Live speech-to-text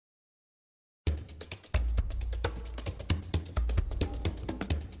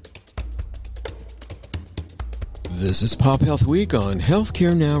This is PopHealth Week on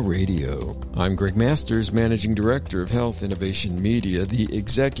Healthcare Now Radio. I'm Greg Masters, Managing Director of Health Innovation Media, the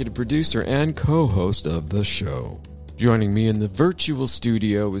executive producer and co-host of the show. Joining me in the virtual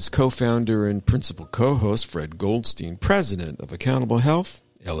studio is co-founder and principal co-host Fred Goldstein, president of Accountable Health,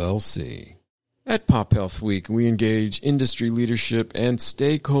 LLC. At PopHealth Week, we engage industry leadership and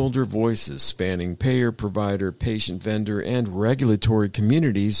stakeholder voices spanning payer, provider, patient, vendor, and regulatory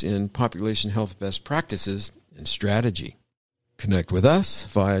communities in population health best practices and strategy. Connect with us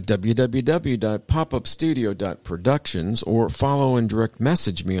via www.popupstudio.productions or follow and direct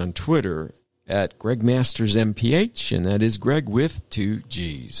message me on Twitter at GregMastersMPH, and that is Greg with 2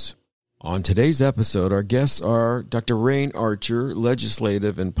 G's. On today's episode, our guests are Dr. Reyn Archer,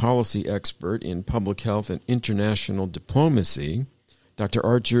 legislative and policy expert in public health and international diplomacy. Dr.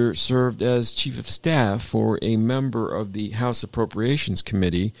 Archer served as chief of staff for a member of the House Appropriations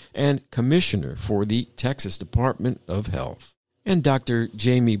Committee and commissioner for the Texas Department of Health. And Dr.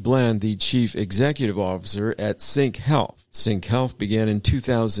 Jaime Bland, the chief executive officer at CyncHealth. CyncHealth began in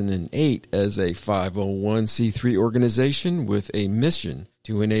 2008 as a 501c3 organization with a mission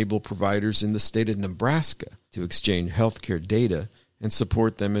to enable providers in the state of Nebraska to exchange healthcare data and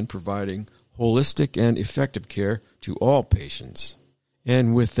support them in providing holistic and effective care to all patients.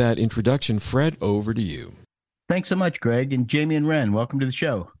 And with that introduction, Fred, over to you. Thanks so much, Greg. And Jaime and Reyn, welcome to the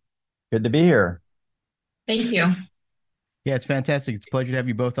show. Good to be here. Thank you. Yeah, it's fantastic. It's a pleasure to have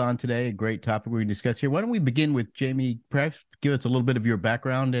you both on today. A great topic we can discuss here. Why don't we begin with Jaime? Perhaps give us a little bit of your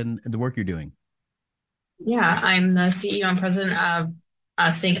background and the work you're doing. Yeah, I'm the CEO and president of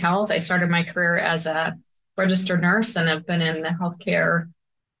CyncHealth. I started my career as a registered nurse and have been in the healthcare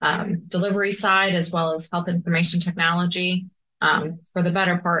delivery side as well as health information technology for the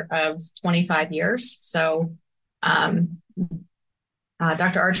better part of 25 years. So Dr.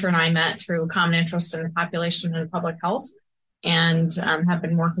 Archer and I met through common interest in population and public health and have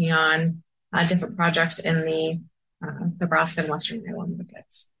been working on different projects in the Nebraska and Western Iowa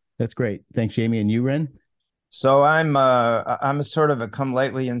markets. That's great. Thanks, Jaime. And you, Reyn? So I'm a sort of a come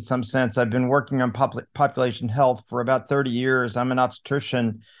lately in some sense. I've been working on population health for about 30 years. I'm an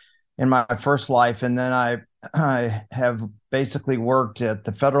obstetrician in my first life, and then I have basically worked at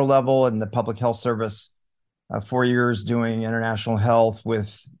the federal level in the public health service 4 years doing international health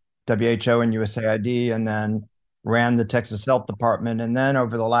with WHO and USAID, and then ran the Texas Health Department. And then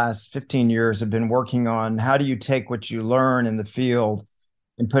over the last 15 years, have been working on how do you take what you learn in the field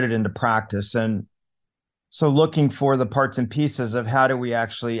and put it into practice. And so looking for the parts and pieces of how do we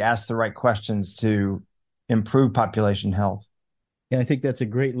actually ask the right questions to improve population health. And I think that's a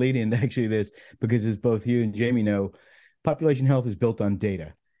great lead into actually this, because as both you and Jaime know, population health is built on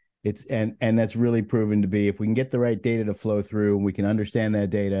data. And that's really proven to be, if we can get the right data to flow through and we can understand that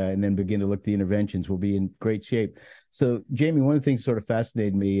data and then begin to look at the interventions, we'll be in great shape. So Jaime, one of the things that sort of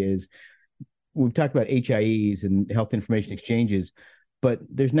fascinated me is we've talked about HIEs and health information exchanges, but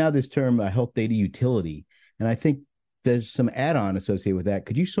there's now this term health data utility. And I think there's some add-on associated with that.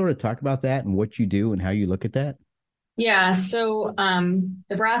 Could you sort of talk about that and what you do and how you look at that? Yeah, so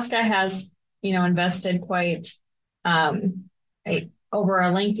Nebraska has, invested quite over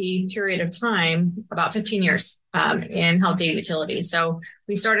a lengthy period of time, about 15 years, in health data utility. So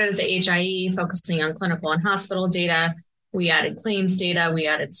we started as a HIE focusing on clinical and hospital data. We added claims data, we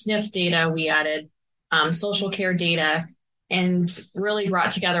added SNF data, we added social care data, and really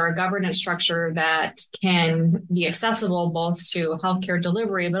brought together a governance structure that can be accessible both to healthcare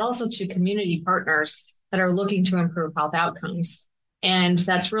delivery, but also to community partners that are looking to improve health outcomes. And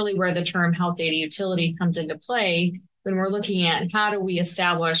that's really where the term health data utility comes into play when we're looking at how do we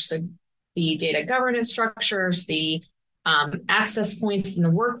establish the data governance structures, the access points and the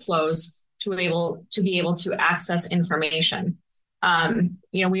workflows to be able to access information.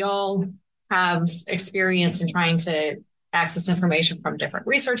 We all have experience in trying to access information from different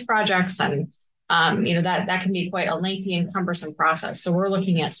research projects, and that can be quite a lengthy and cumbersome process. So we're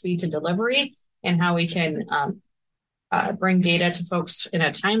looking at speed to delivery and how we can bring data to folks in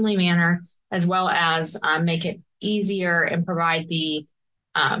a timely manner, as well as make it easier and provide the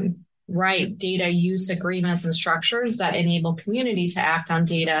right data use agreements and structures that enable community to act on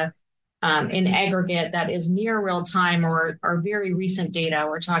data in aggregate that is near real time or very recent data.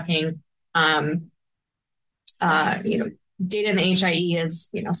 We're talking, data in the HIE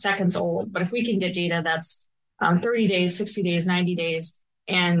is, seconds old, but if we can get data that's 30 days, 60 days, 90 days,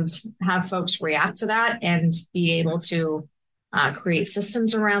 and have folks react to that and be able to create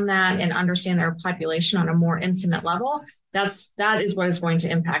systems around that and understand their population on a more intimate level, that is what is going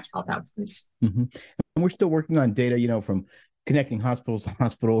to impact health outcomes. Mm-hmm. And we're still working on data, from connecting hospitals to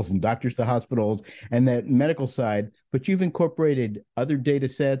hospitals and doctors to hospitals and that medical side, but you've incorporated other data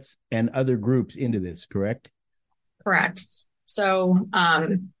sets and other groups into this, correct? Correct. So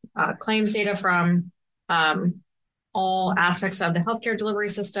claims data from all aspects of the healthcare delivery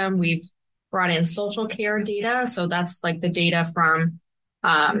system. We've brought in social care data. So that's like the data from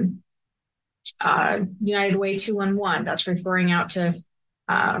United Way 211. That's referring out to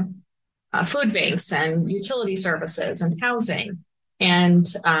food banks and utility services and housing and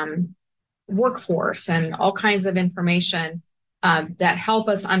workforce and all kinds of information that help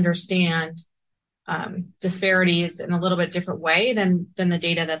us understand disparities in a little bit different way than the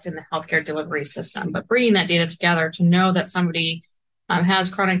data that's in the healthcare delivery system. But bringing that data together to know that somebody has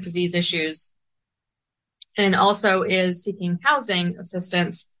chronic disease issues and also is seeking housing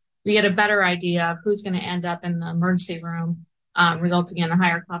assistance, we get a better idea of who's going to end up in the emergency room, resulting in a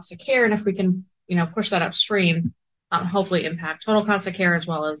higher cost of care. And if we can, push that upstream, hopefully impact total cost of care as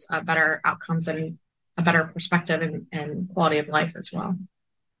well as better outcomes and a better perspective and quality of life as well.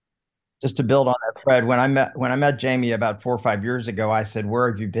 Just to build on that, Fred, when I met Jaime about 4 or 5 years ago, I said, "Where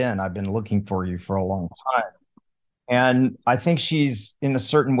have you been? I've been looking for you for a long time." And I think she's in a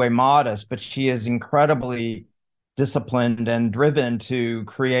certain way modest, but she is incredibly disciplined and driven to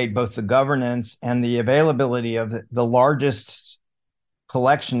create both the governance and the availability of the largest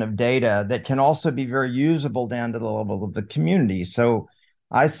collection of data that can also be very usable down to the level of the community. So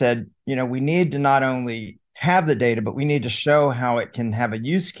I said, we need to not only have the data, but we need to show how it can have a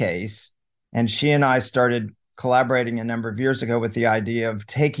use case. And she and I started collaborating a number of years ago with the idea of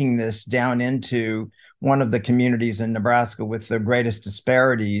taking this down into one of the communities in Nebraska with the greatest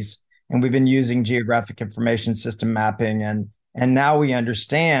disparities. And we've been using geographic information system mapping. And now we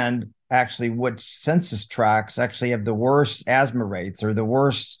understand actually what census tracts actually have the worst asthma rates or the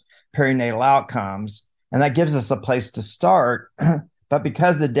worst perinatal outcomes. And that gives us a place to start. But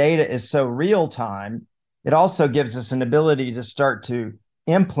because the data is so real time, it also gives us an ability to start to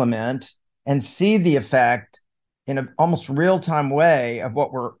implement and see the effect in an almost real-time way of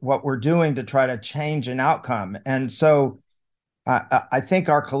what we're doing to try to change an outcome. And so I think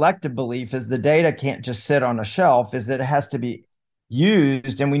our collective belief is the data can't just sit on a shelf, is that it has to be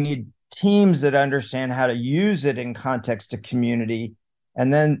used, and we need teams that understand how to use it in context of community.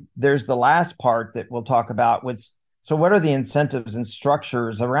 And then there's the last part that we'll talk about, so what are the incentives and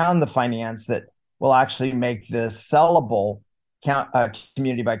structures around the finance that will actually make this sellable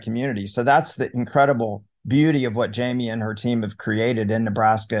community by community? So that's the incredible beauty of what Jaime and her team have created in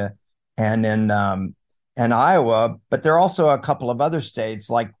Nebraska and in Iowa. But there are also a couple of other states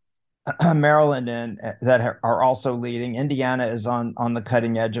like Maryland that are also leading. Indiana is on the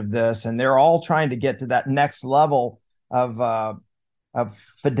cutting edge of this, and they're all trying to get to that next level of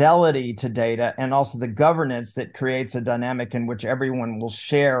fidelity to data and also the governance that creates a dynamic in which everyone will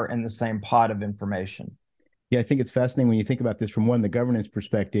share in the same pot of information. Yeah, I think it's fascinating when you think about this from the governance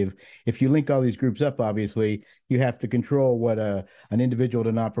perspective. If you link all these groups up, obviously, you have to control what an individual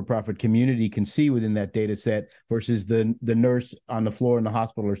to not-for-profit community can see within that data set versus the nurse on the floor in the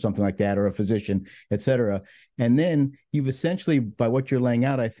hospital or something like that, or a physician, et cetera. And then you've essentially, by what you're laying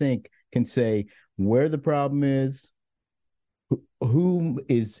out, I think, can say where the problem is, who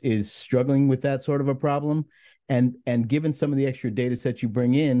is struggling with that sort of a problem, and given some of the extra data sets you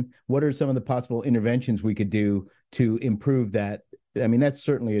bring in, what are some of the possible interventions we could do to improve that? I mean, that's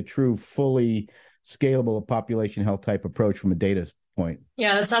certainly a true, fully scalable population health type approach from a data point.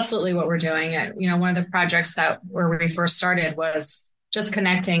 Yeah, that's absolutely what we're doing. One of the projects where we first started was just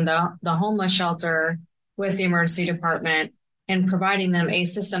connecting the homeless shelter with the emergency department and providing them a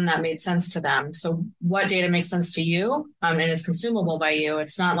system that made sense to them. So what data makes sense to you and is consumable by you?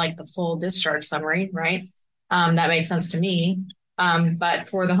 It's not like the full discharge summary, right? That makes sense to me. But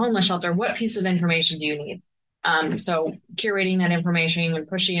for the homeless shelter, what piece of information do you need? So curating that information and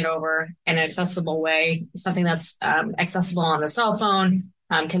pushing it over in an accessible way, something that's accessible on the cell phone.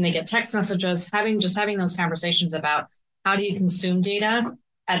 Can they get text messages? Having those conversations about how do you consume data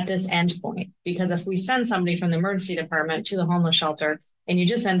at this end point? Because if we send somebody from the emergency department to the homeless shelter and you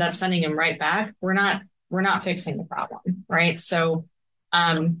just end up sending them right back, we're not fixing the problem, right? So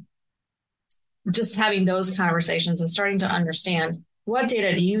just having those conversations and starting to understand what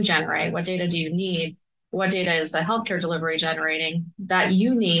data do you generate? What data do you need? What data is the healthcare delivery generating that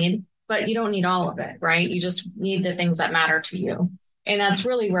you need, but you don't need all of it, right? You just need the things that matter to you. And that's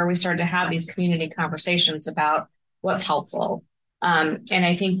really where we started to have these community conversations about what's helpful. And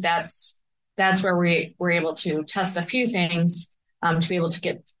I think that's where we were able to test a few things to be able to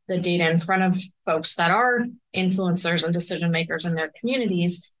get the data in front of folks that are influencers and decision makers in their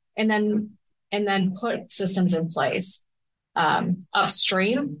communities, and then put systems in place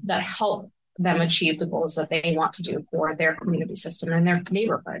upstream that help them achieve the goals that they want to do for their community system and their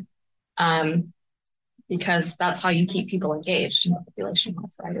neighborhood. Because that's how you keep people engaged in population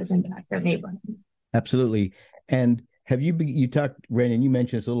health, right? Is impact their neighborhood. Absolutely. And have you talked, Reyn, and you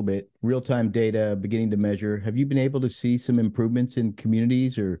mentioned this a little bit, real-time data beginning to measure. Have you been able to see some improvements in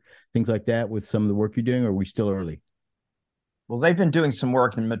communities or things like that with some of the work you're doing, or are we still early? Well, they've been doing some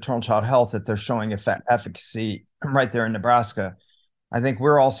work in maternal child health that they're showing efficacy right there in Nebraska. I think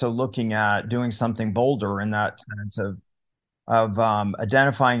we're also looking at doing something bolder in that sense of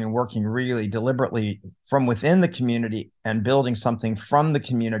identifying and working really deliberately from within the community and building something from the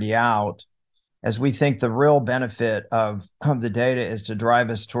community out, as we think the real benefit of the data is to drive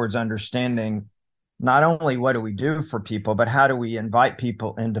us towards understanding not only what do we do for people, but how do we invite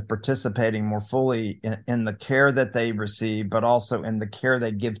people into participating more fully in the care that they receive, but also in the care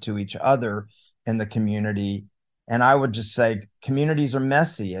they give to each other in the community. And I would just say communities are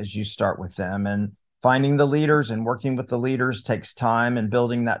messy as you start with them, and finding the leaders and working with the leaders takes time, and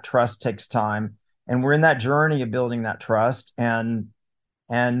building that trust takes time. And we're in that journey of building that trust.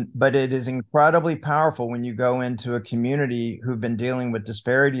 But it is incredibly powerful when you go into a community who've been dealing with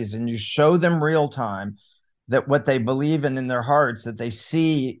disparities and you show them real time that what they believe in their hearts, that they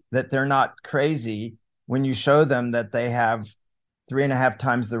see that they're not crazy, when you show them that they have 3.5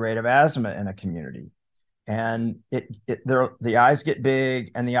 times the rate of asthma in a community. And the eyes get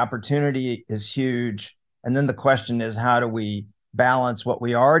big and the opportunity is huge. And then the question is, how do we balance what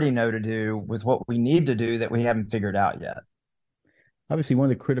we already know to do with what we need to do that we haven't figured out yet? Obviously, one of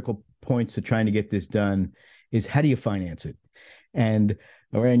the critical points to trying to get this done is, how do you finance it? And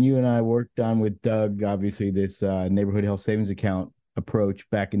Reyn, you and I worked on with Doug, obviously, this neighborhood health savings account approach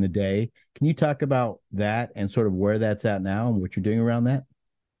back in the day. Can you talk about that and sort of where that's at now and what you're doing around that?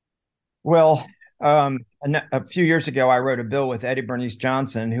 Well, a few years ago, I wrote a bill with Eddie Bernice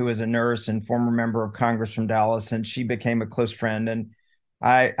Johnson, who is a nurse and former member of Congress from Dallas, and she became a close friend. And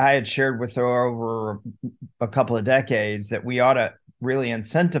I had shared with her over a couple of decades that we ought to really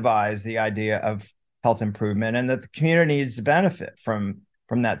incentivize the idea of health improvement, and that the community needs to benefit from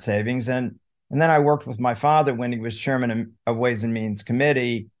that savings. And then I worked with my father when he was chairman of Ways and Means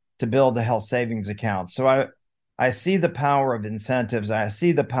Committee to build the health savings account. So I see the power of incentives. I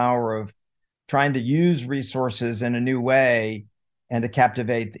see the power of trying to use resources in a new way and to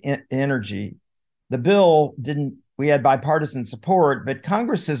captivate the energy. The bill we had bipartisan support, but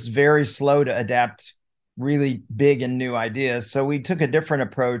Congress is very slow to adapt really big and new ideas. So we took a different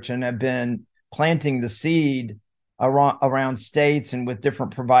approach and have been planting the seed around states and with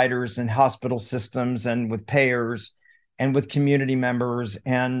different providers and hospital systems and with payers and with community members,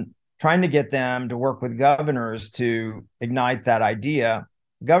 and trying to get them to work with governors to ignite that idea.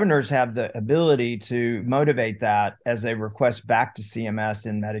 Governors have the ability to motivate that as a request back to CMS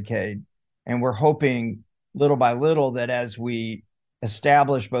in Medicaid. And we're hoping little by little that as we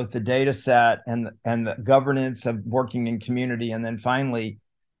establish both the data set and the governance of working in community, and then finally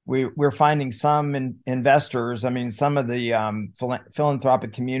we're finding some investors. I mean, some of the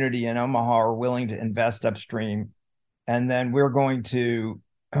philanthropic community in Omaha are willing to invest upstream, and then we're going to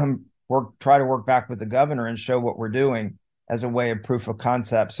try to work back with the governor and show what we're doing as a way of proof of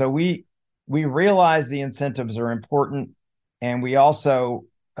concept. So we realize the incentives are important, and we also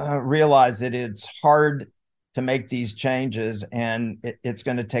realize that it's hard to make these changes, and it's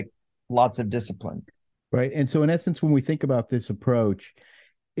going to take lots of discipline. Right. And so in essence, when we think about this approach,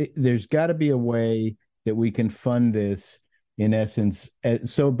 there's got to be a way that we can fund this, in essence,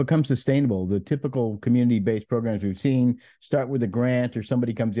 so it becomes sustainable. The typical community-based programs we've seen start with a grant, or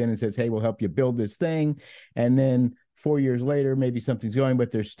somebody comes in and says, hey, we'll help you build this thing. And then 4 years later, maybe something's going,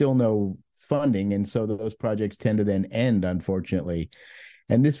 but there's still no funding. And so those projects tend to then end, unfortunately.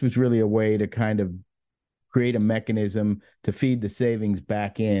 And this was really a way to kind of create a mechanism to feed the savings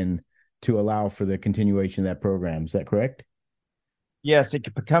back in to allow for the continuation of that program. Is that correct? Yes,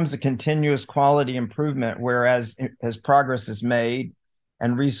 it becomes a continuous quality improvement, whereas as progress is made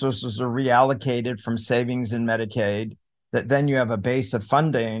and resources are reallocated from savings in Medicaid, that then you have a base of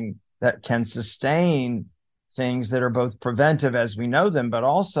funding that can sustain things that are both preventive as we know them, but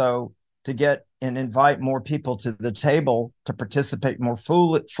also to get and invite more people to the table to participate more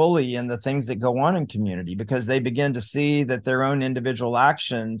fully in the things that go on in community, because they begin to see that their own individual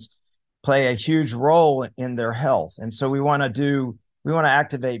actions play a huge role in their health. And so we want to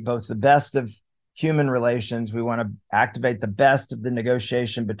activate both the best of human relations. We want to activate the best of the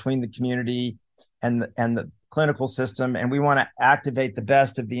negotiation between the community and the clinical system. And we want to activate the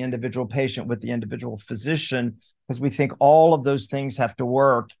best of the individual patient with the individual physician, because we think all of those things have to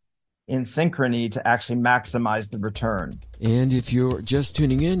work in synchrony to actually maximize the return. And if you're just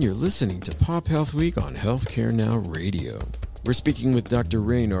tuning in, you're listening to Pop Health Week on Healthcare Now Radio. We're speaking with Dr.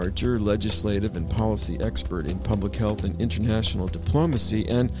 Reyn, legislative and policy expert in public health and international diplomacy,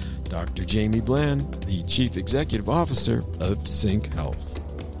 and Dr. Jaime Bland, the Chief Executive Officer of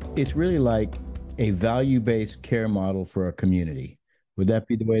CyncHealth. It's really like a value-based care model for a community. Would that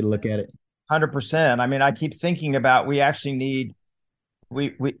be the way to look at it? 100%. I mean, I keep thinking about we actually need,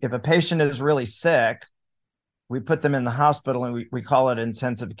 if a patient is really sick, we put them in the hospital and we call it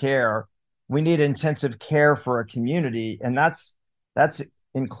intensive care. We need intensive care for a community, and that's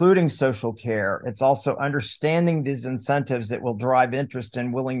including social care. It's also understanding these incentives that will drive interest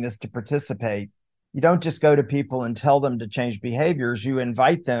and willingness to participate. You don't just go to people and tell them to change behaviors. You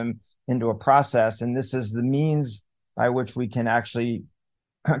invite them into a process, and this is the means by which we can actually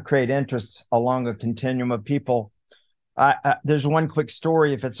create interest along a continuum of people. There's one quick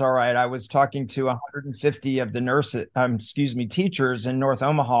story, if it's all right. I was talking to 150 of the teachers in North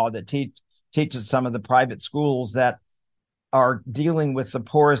Omaha that teaches some of the private schools that are dealing with the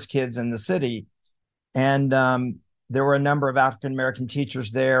poorest kids in the city. And there were a number of African-American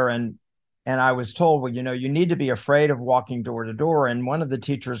teachers there. And I was told, well, you need to be afraid of walking door to door. And one of the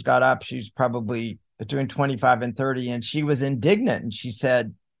teachers got up, she's probably between 25 and 30, and she was indignant. And she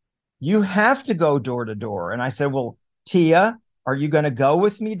said, you have to go door to door. And I said, well, Tia, are you going to go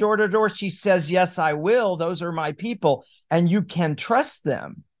with me door to door? She says, yes, I will. Those are my people. And you can trust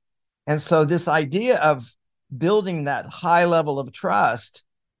them. And so this idea of building that high level of trust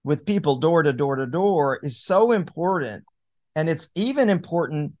with people door to door to door is so important. And it's even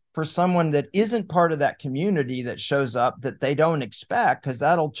important for someone that isn't part of that community that shows up that they don't expect, because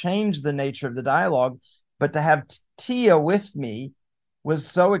that'll change the nature of the dialogue. But to have Tia with me was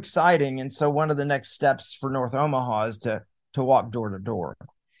so exciting. And so one of the next steps for North Omaha is to walk door to door.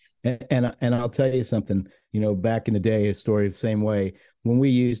 And I'll tell you something, back in the day, a story the same way, when we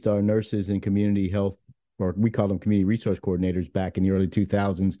used our nurses in community health, or we called them community resource coordinators back in the early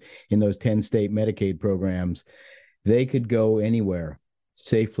 2000s in those 10-state Medicaid programs, they could go anywhere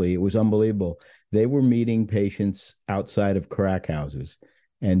safely. It was unbelievable. They were meeting patients outside of crack houses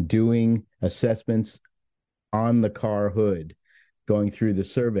and doing assessments on the car hood, going through the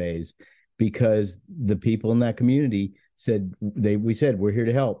surveys, because the people in that community said, we said, we're here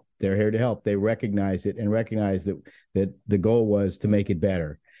to help. They're here to help. They recognize it and recognize that the goal was to make it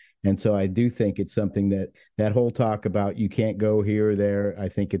better. And so I do think it's something that whole talk about you can't go here or there, I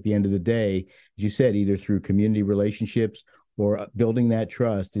think at the end of the day, as you said, either through community relationships or building that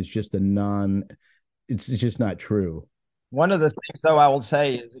trust is just it's just not true. One of the things, though, I will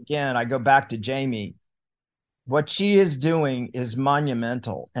say is, again, I go back to Jaime. What she is doing is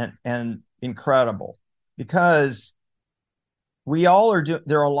monumental and incredible, because we all are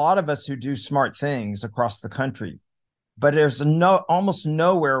there are a lot of us who do smart things across the country, but there's almost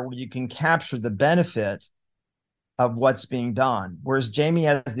nowhere where you can capture the benefit of what's being done. Whereas Jaime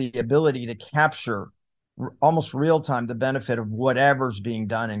has the ability to capture almost real time the benefit of whatever's being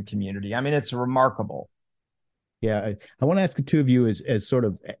done in community. I mean, it's remarkable. Yeah, I want to ask the two of you as sort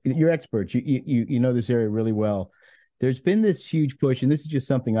of, you're experts. You know this area really well. There's been this huge push, and this is just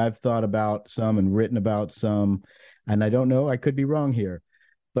something I've thought about some and written about some, and I don't know, I could be wrong here,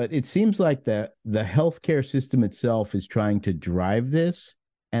 but it seems like the healthcare system itself is trying to drive this,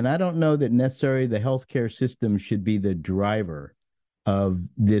 and I don't know that necessarily the healthcare system should be the driver of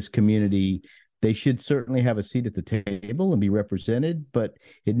this community. They should certainly have a seat at the table and be represented, but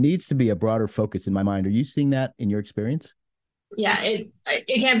it needs to be a broader focus in my mind. Are you seeing that in your experience? Yeah, it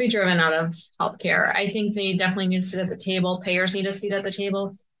can't be driven out of healthcare. I think they definitely need to sit at the table. Payers need a seat at the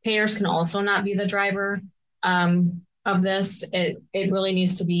table. Payers can also not be the driver of this. It really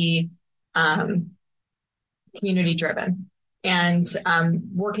needs to be community driven and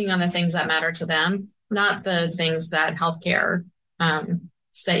working on the things that matter to them, not the things that healthcare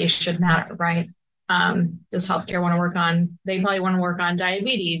say should matter, right? Does healthcare want to work on? They probably want to work on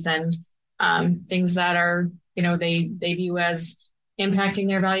diabetes and things that are, they view as impacting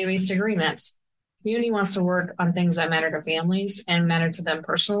their value-based agreements. Community wants to work on things that matter to families and matter to them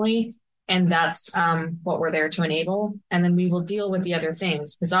personally. And that's what we're there to enable. And then we will deal with the other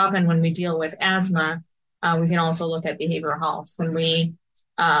things. Because often when we deal with asthma, we can also look at behavioral health. When we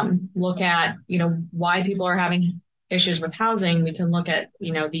look at, why people are having issues with housing, we can look at,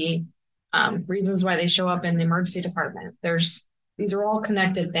 the reasons why they show up in the emergency department. These are all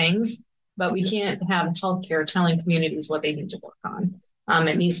connected things, but we can't have healthcare telling communities what they need to work on.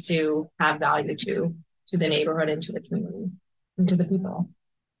 It needs to have value to the neighborhood and to the community and to the people.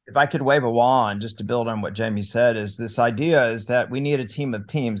 if I could wave a wand just to build on what Jamie said, is this idea is that we need a team of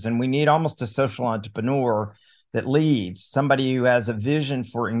teams, and we need almost a social entrepreneur that leads, somebody who has a vision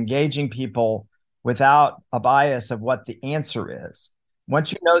for engaging people without a bias of what the answer is.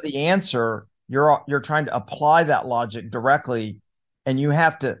 Once you know the answer, you're trying to apply that logic directly, and you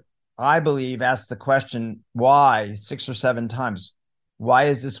have to, I believe, ask the question why 6 or 7 times. Why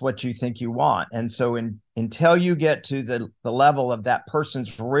is this what you think you want? And so until you get to the level of that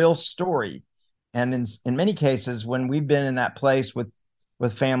person's real story, and in many cases, when we've been in that place with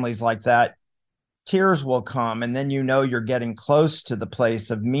families like that, tears will come, and then you know you're getting close to the place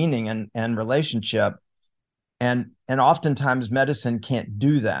of meaning and relationship. And oftentimes medicine can't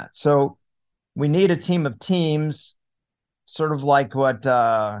do that. So we need a team of teams, sort of like what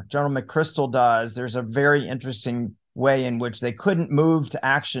General McChrystal does. There's a very interesting way in which they couldn't move to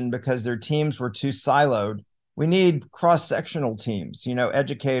action because their teams were too siloed. We need cross-sectional teams,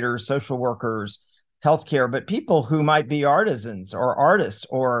 educators, social workers, healthcare, but people who might be artisans or artists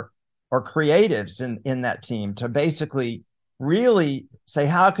or creatives in that team to basically really say,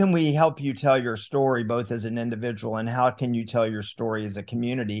 how can we help you tell your story both as an individual, and how can you tell your story as a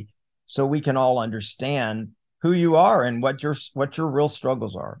community, so we can all understand who you are and what your real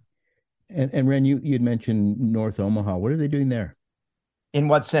struggles are. And Reyn, you'd mentioned North Omaha. What are they doing there? In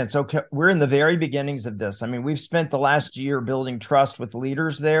what sense? Okay, we're in the very beginnings of this. I mean, we've spent the last year building trust with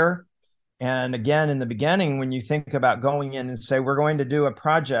leaders there. And again, in the beginning, when you think about going in and say, we're going to do a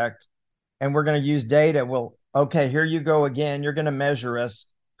project and we're going to use data, well, okay, here you go again. You're going to measure us.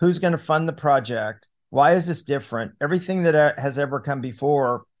 Who's going to fund the project? Why is this different? Everything that has ever come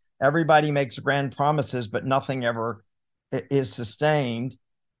before, everybody makes grand promises, but nothing ever is sustained.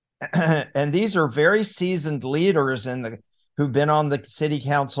 And these are very seasoned leaders who've been on the city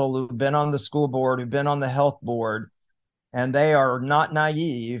council, who've been on the school board, who've been on the health board, and they are not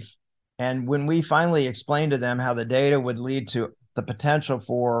naive. And when we finally explained to them how the data would lead to the potential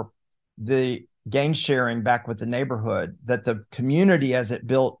for the gain sharing back with the neighborhood, that the community, as it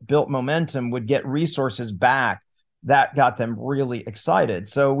built momentum, would get resources back, that got them really excited.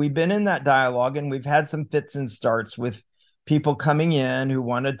 So we've been in that dialogue, and we've had some fits and starts with people coming in who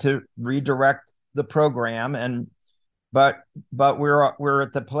wanted to redirect the program, but we're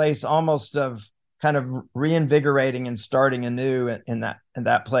at the place almost of kind of reinvigorating and starting anew in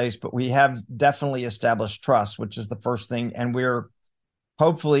that place. But we have definitely established trust, which is the first thing, and we're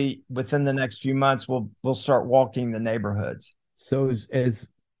hopefully within the next few months we'll start walking the neighborhoods. So as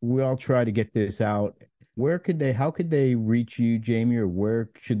we all try to get this out, how could they reach you, Jamie, or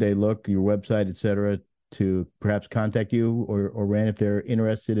where should they look, your website, et cetera, to perhaps contact you or Reyn if they're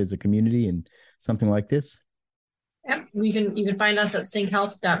interested as a community in something like this? Yep, you can find us at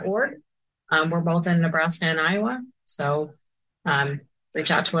CyncHealth.org. We're both in Nebraska and Iowa, so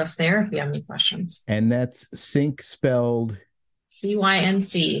reach out to us there if you have any questions. And that's Sync spelled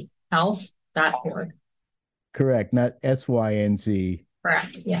CYNC health.org. Correct, not SYNC.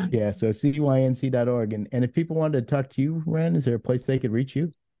 Correct, yeah. Yeah, so CYNC.org. And if people wanted to talk to you, Reyn, is there a place they could reach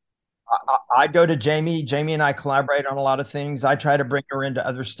you? I go to Jamie. Jamie and I collaborate on a lot of things. I try to bring her into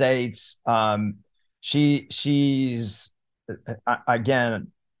other states. She's again,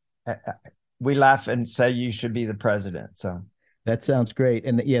 we laugh and say you should be the president. So that sounds great.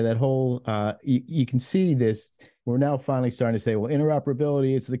 And yeah, that whole you can see this. We're now finally starting to say, well,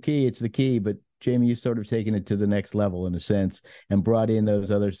 interoperability, it's the key. But Jamie, you sort of taken it to the next level in a sense and brought in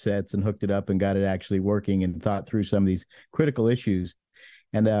those other sets and hooked it up and got it actually working and thought through some of these critical issues.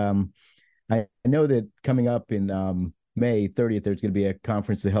 And I know that coming up in May 30th, there's going to be a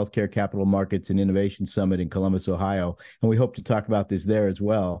conference, the Healthcare Capital Markets and Innovation Summit in Columbus, Ohio. And we hope to talk about this there as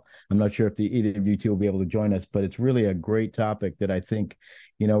well. I'm not sure if either of you two will be able to join us, but it's really a great topic that I think,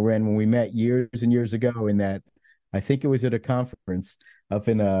 Reyn, when we met years and years ago in that, I think it was at a conference up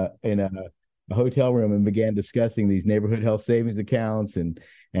in a hotel room and began discussing these neighborhood health savings accounts and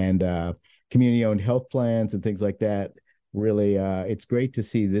community-owned health plans and things like that. Really, it's great to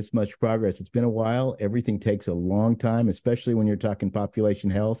see this much progress. It's been a while. Everything takes a long time, especially when you're talking population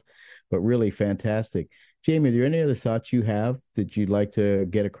health, but really fantastic. Jamie, are there any other thoughts you have that you'd like to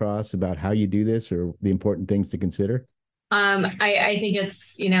get across about how you do this or the important things to consider? I think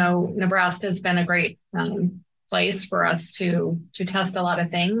it's, Nebraska has been a great place for us to test a lot of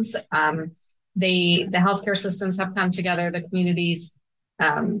things. The healthcare systems have come together, the communities,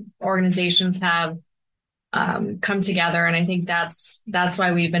 organizations have come together. And I think that's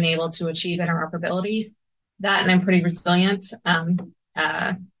why we've been able to achieve interoperability. And I'm pretty resilient. And,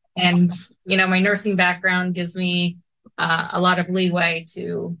 my nursing background gives me a lot of leeway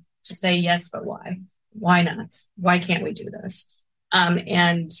to say yes, but why? Why not? Why can't we do this?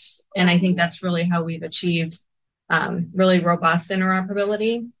 And I think that's really how we've achieved really robust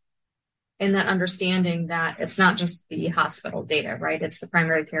interoperability, and that understanding that it's not just the hospital data, right? It's the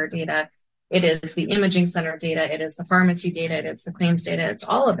primary care data. It is the imaging center data. It is the pharmacy data. It is the claims data. It's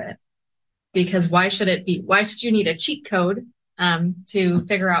all of it. Because why should you need a cheat code to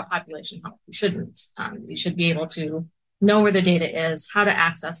figure out population health? You shouldn't. You should be able to know where the data is, how to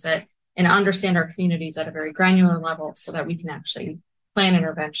access it, and understand our communities at a very granular level so that we can actually plan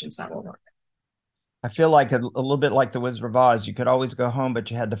interventions that will work. I feel like a little bit like the Wizard of Oz. You could always go home,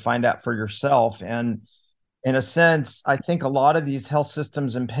 but you had to find out for yourself. And in a sense, I think a lot of these health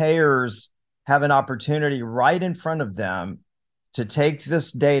systems and payers have an opportunity right in front of them to take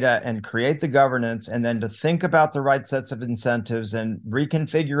this data and create the governance, and then to think about the right sets of incentives and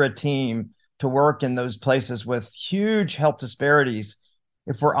reconfigure a team to work in those places with huge health disparities.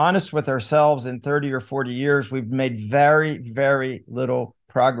 If we're honest with ourselves, in 30 or 40 years, we've made very, very little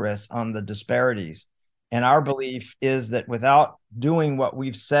progress on the disparities. And our belief is that without doing what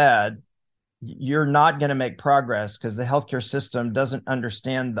we've said, you're not going to make progress, because the healthcare system doesn't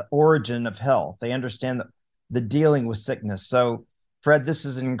understand the origin of health. They understand the dealing with sickness. So, Fred, this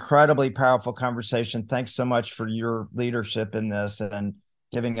is an incredibly powerful conversation. Thanks so much for your leadership in this and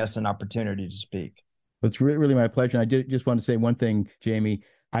giving us an opportunity to speak. It's really my pleasure. I just want to say one thing, Jamie.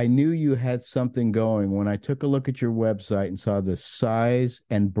 I knew you had something going when I took a look at your website and saw the size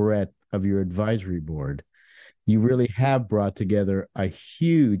and breadth of your advisory board. You really have brought together a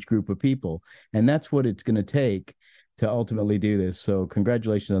huge group of people, and that's what it's going to take to ultimately do this. So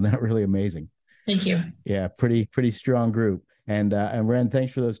congratulations on that. Really amazing. Thank you. Yeah, pretty strong group. And Reyn,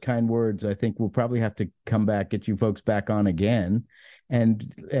 thanks for those kind words. I think we'll probably have to come back, get you folks back on again,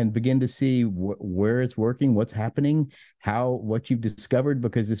 and begin to see where it's working, what's happening, what you've discovered,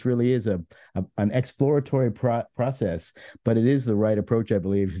 because this really is an exploratory process, but it is the right approach, I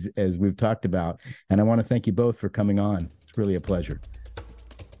believe, as we've talked about. And I want to thank you both for coming on. It's really a pleasure.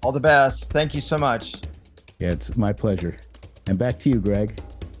 All the best. Thank you so much. Yeah, it's my pleasure. And back to you, Greg.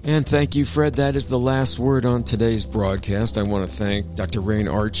 And thank you, Fred. That is the last word on today's broadcast. I want to thank Dr. Reyn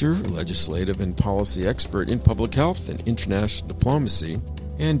Archer, legislative and policy expert in public health and international diplomacy,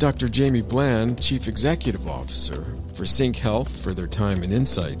 and Dr. Jaime Bland, Chief Executive Officer for CyncHealth, for their time and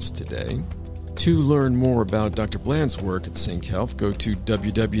insights today. To learn more about Dr. Bland's work at CyncHealth, go to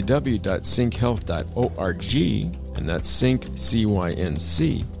www.cynchealth.org, and that's Sync,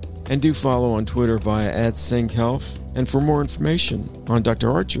 C-Y-N-C. And do follow on Twitter via @CyncHealth. And for more information on Dr.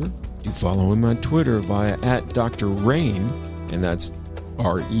 Archer, do follow him on Twitter via @Dr. Reyn, and that's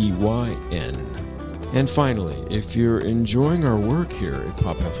R-E-Y-N. And finally, if you're enjoying our work here at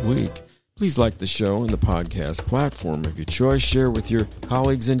PopHealth Week, please like the show on the podcast platform of your choice, share with your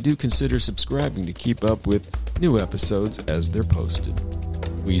colleagues, and do consider subscribing to keep up with new episodes as they're posted.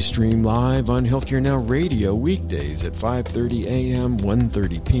 We stream live on Healthcare Now Radio weekdays at 5:30 a.m.,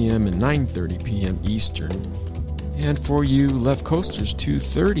 1:30 p.m., and 9:30 p.m. Eastern. And for you left coasters,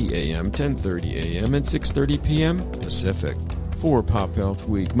 2:30 a.m., 10:30 a.m., and 6:30 p.m. Pacific. For PopHealth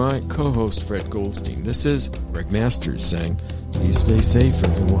Week, my co-host Fred Goldstein, this is Greg Masters saying, please stay safe,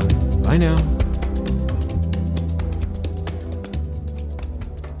 everyone. Bye now.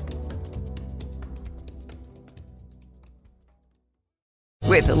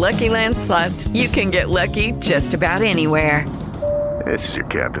 With the Lucky Land Slots, you can get lucky just about anywhere. This is your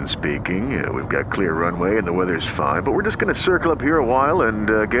captain speaking. We've got clear runway and the weather's fine, but we're just going to circle up here a while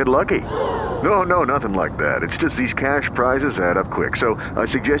and get lucky. No, nothing like that. It's just these cash prizes add up quick. So I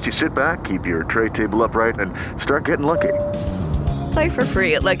suggest you sit back, keep your tray table upright, and start getting lucky. Play for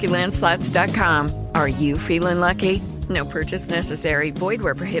free at LuckyLandSlots.com. Are you feeling lucky? No purchase necessary. Void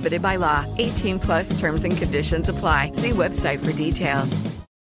where prohibited by law. 18+ terms and conditions apply. See website for details.